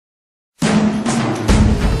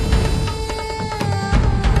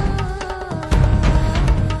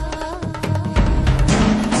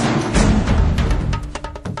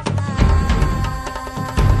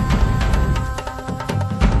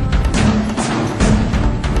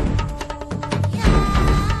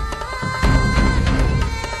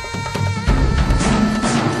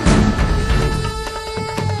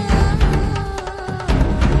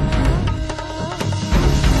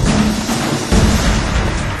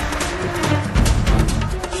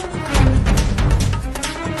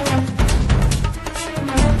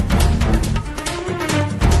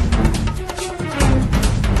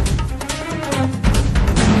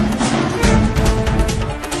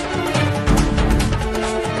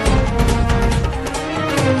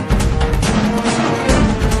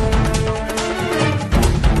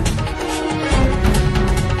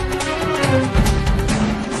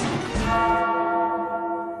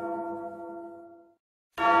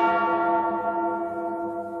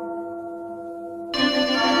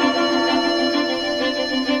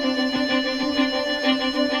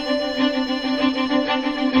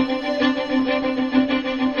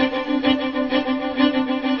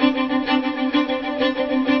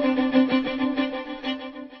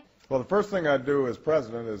Well, the first thing I'd do as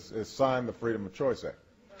president is sign the Freedom of Choice Act.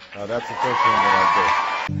 That's the first thing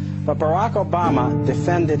that I'd do. But Barack Obama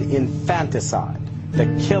defended infanticide, the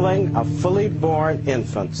killing of fully born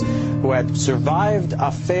infants who had survived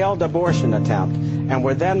a failed abortion attempt and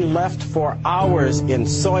were then left for hours in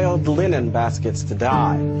soiled linen baskets to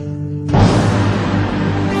die.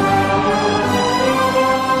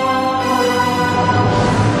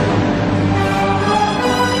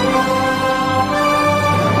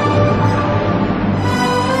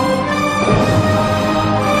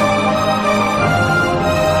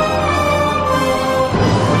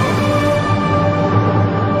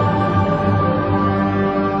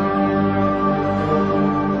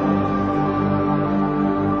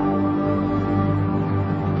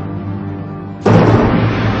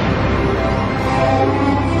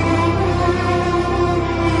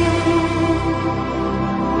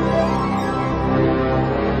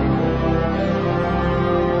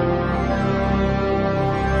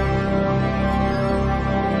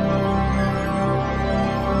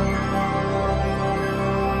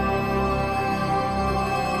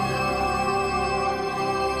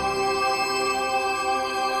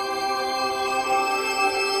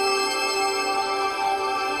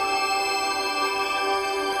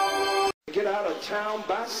 Get out of town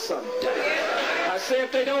by sundown. I say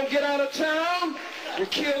if they don't get out of town, we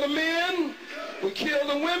kill the men, we kill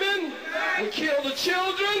the women, we kill the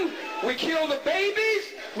children, we kill the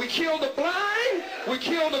babies, we kill the blind, we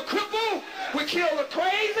kill the cripple, we kill the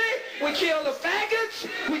crazy, we kill the faggots,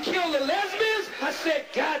 we kill the lesbians. I said,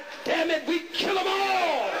 God damn it, we kill them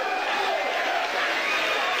all.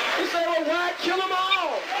 You say, well, why kill them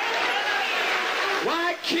all?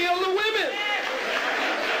 Why kill the women?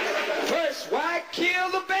 First, why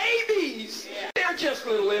kill the babies? They're just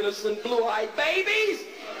little innocent blue-eyed babies.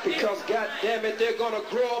 Because, God damn it, they're going to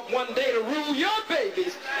grow up one day to rule your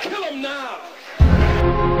babies. Kill them now.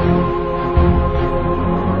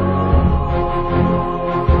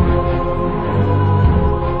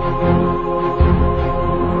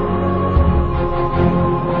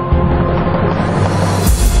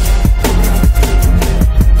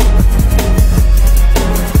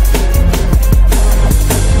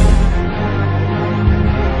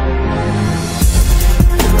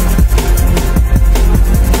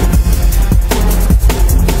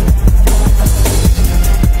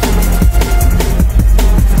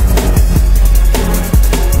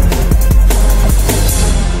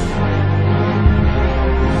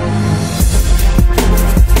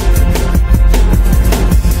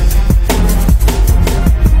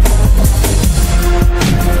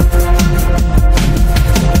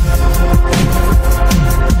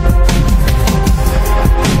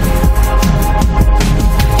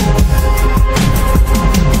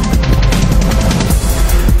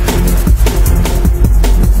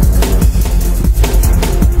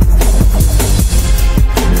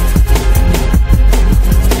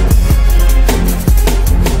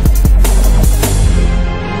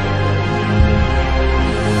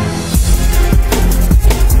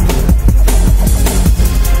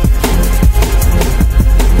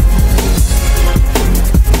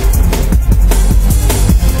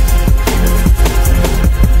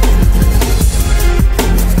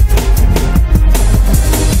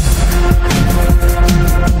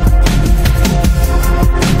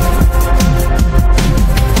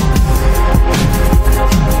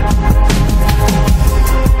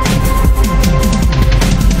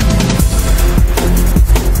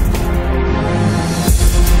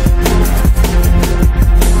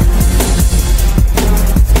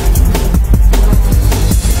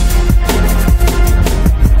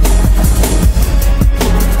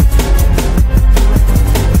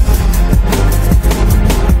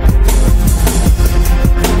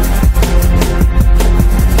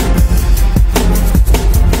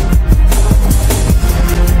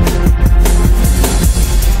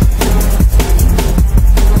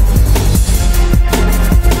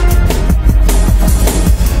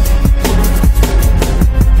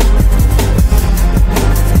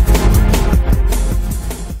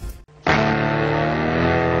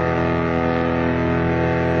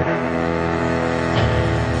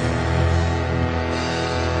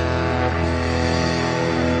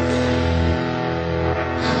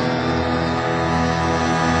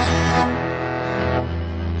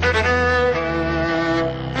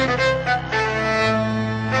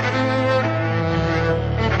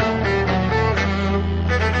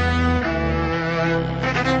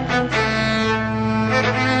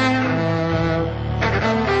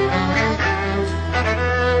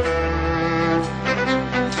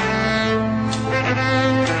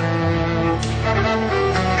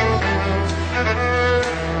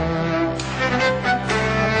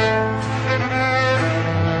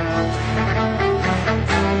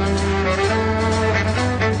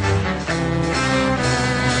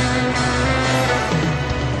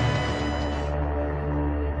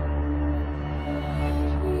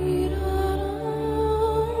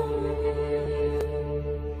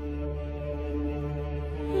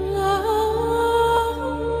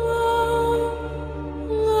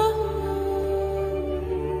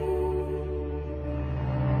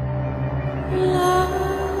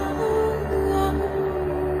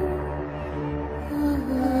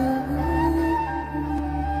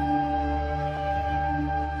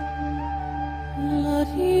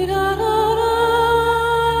 we got